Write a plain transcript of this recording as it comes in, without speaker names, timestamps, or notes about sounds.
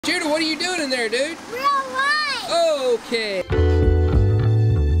Judah, what are you doing in there, dude? Real life. Okay.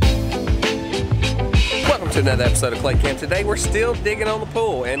 Welcome to another episode of Clay Camp. Today we're still digging on the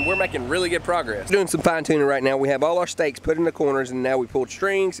pool and we're making really good progress. Doing some fine tuning right now. We have all our stakes put in the corners and now we pulled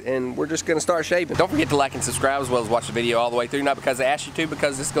strings and we're just gonna start shaping. Don't forget to like and subscribe as well as watch the video all the way through. Not because I asked you to,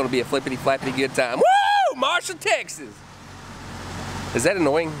 because this is gonna be a flippity flappity good time. Woo! Marshall, Texas. Is that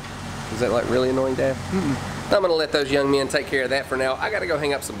annoying? Is that like really annoying, Dad? I'm gonna let those young men take care of that for now. I gotta go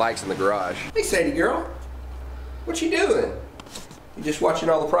hang up some bikes in the garage. Hey, Sadie girl, what you doing? You just watching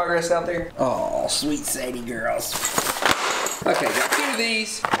all the progress out there? Oh, sweet Sadie girls. Okay, got 2 of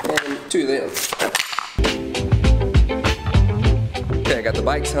these and 2 of them. Okay, I got the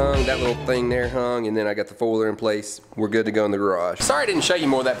bikes hung, that little thing there hung, and then I got the 4-wheeler in place. We're good to go in the garage. Sorry I didn't show you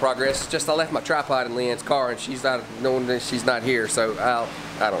more of that progress. It's just I left my tripod in Leanne's car and she's not knowing that she's not here, so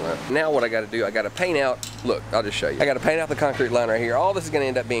I don't know. Now what I gotta do, I gotta paint out, look, I'll just show you. I gotta paint out the concrete line right here. All this is gonna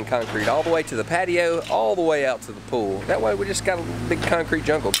end up being concrete, all the way to the patio, all the way out to the pool. That way we just got a big concrete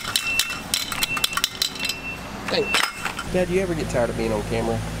jungle. Hey, Dad, do you ever get tired of being on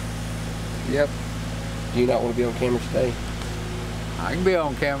camera? Yep. Do you not want to be on camera today? I can be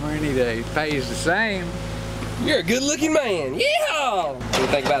on camera any day. It pays the same. You're a good looking man. Yeah! What do you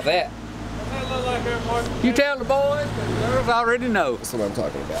think about that? You tell the boys, the girls already know. That's what I'm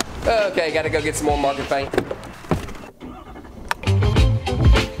talking about. Okay, gotta go get some more marker paint.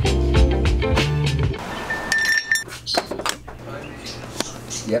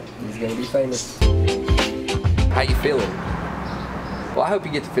 Yep, he's gonna be famous. How you feeling? Well, I hope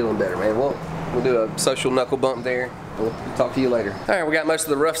you get to feeling better, man. We'll do a social knuckle bump there. We'll talk to you later. All right, we got most of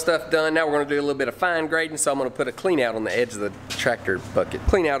the rough stuff done. Now we're gonna do a little bit of fine grading, so I'm gonna put a clean out on the edge of the tractor bucket.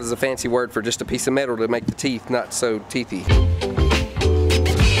 Clean out is a fancy word for just a piece of metal to make the teeth not so teethy.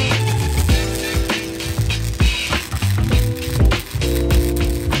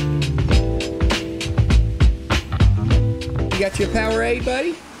 You got your Powerade,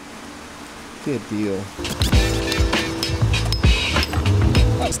 buddy? Good deal.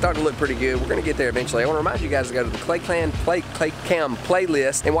 It's starting to look pretty good. We're gonna get there eventually. I want to remind you guys to go to the Clay Cam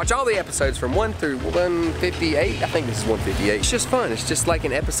playlist and watch all the episodes from 1 through 158. I think this is 158. It's just fun. It's just like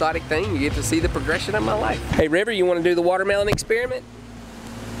an episodic thing. You get to see the progression of my life. Hey River, you want to do the watermelon experiment?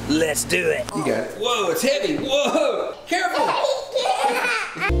 Let's do it. You got it. Whoa, it's heavy. Whoa, careful.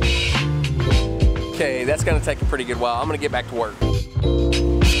 Okay, that's gonna take a pretty good while. I'm gonna get back to work.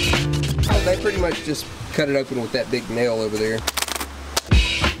 They pretty much just cut it open with that big nail over there.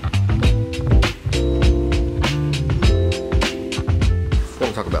 I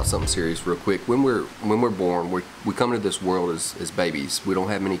want to talk about something serious real quick. When we're born, we come into this world as babies. We don't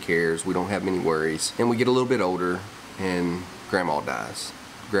have many cares, we don't have many worries, and we get a little bit older and grandpa dies,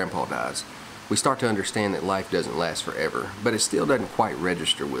 grandpa dies. We start to understand that life doesn't last forever, but it still doesn't quite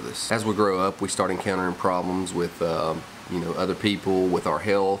register with us. As we grow up, we start encountering problems with other people, with our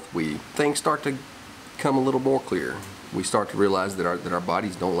health. Things start to come a little more clear. We start to realize that our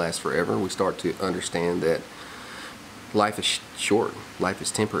bodies don't last forever. We start to understand that life is short, life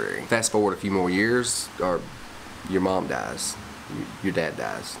is temporary. Fast forward a few more years, your mom dies, your dad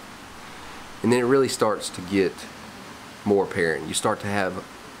dies. And then it really starts to get more apparent. You start to have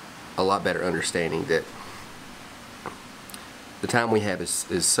a lot better understanding that the time we have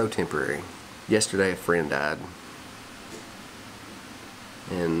is so temporary. Yesterday a friend died.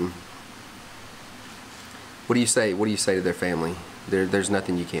 And what do you say? What do you say to their family? There's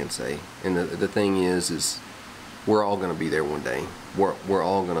nothing you can say. And the thing is we're all going to be there one day. We're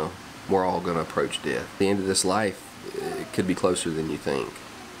all gonna approach death. The end of this life, it could be closer than you think.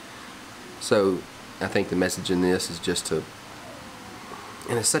 So I think the message in this is just to,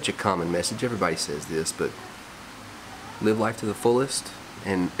 and it's such a common message, everybody says this, but live life to the fullest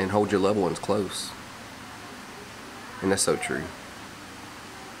and hold your loved ones close. And that's so true.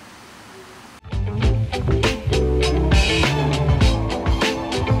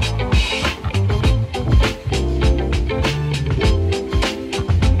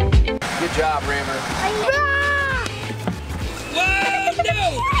 Good job, River. Whoa, no!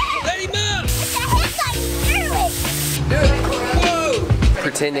 Let him up! Do it! Whoa!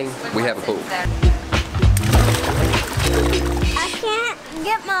 Pretending we have a pool. I can't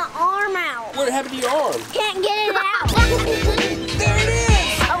get my arm out. What happened to your arm? Can't get it out. There it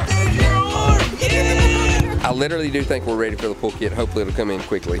is! There's your arm! Yeah! I literally do think we're ready for the pool kit. Hopefully it'll come in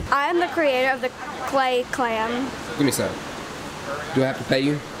quickly. I am the creator of the Clay Clam. Give me some. Do I have to pay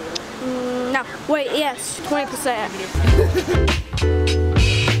you? No. Wait, yes, 20%.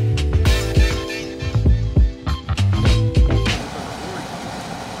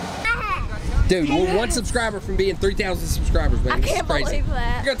 Dude, we're one subscriber from being 3,000 subscribers, man. I can't believe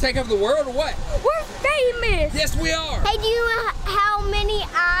that. You're gonna take over the world or what? We're famous. Yes, we are. Hey, do you know how many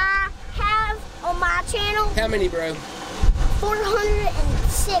I have on my channel? How many, bro?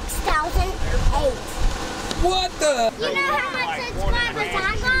 406,008. What the? You know how much subscribers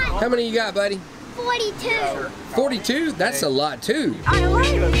I got? How many you got, buddy? 42. 42? That's a lot, too. I know.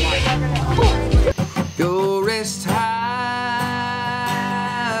 Go rest high.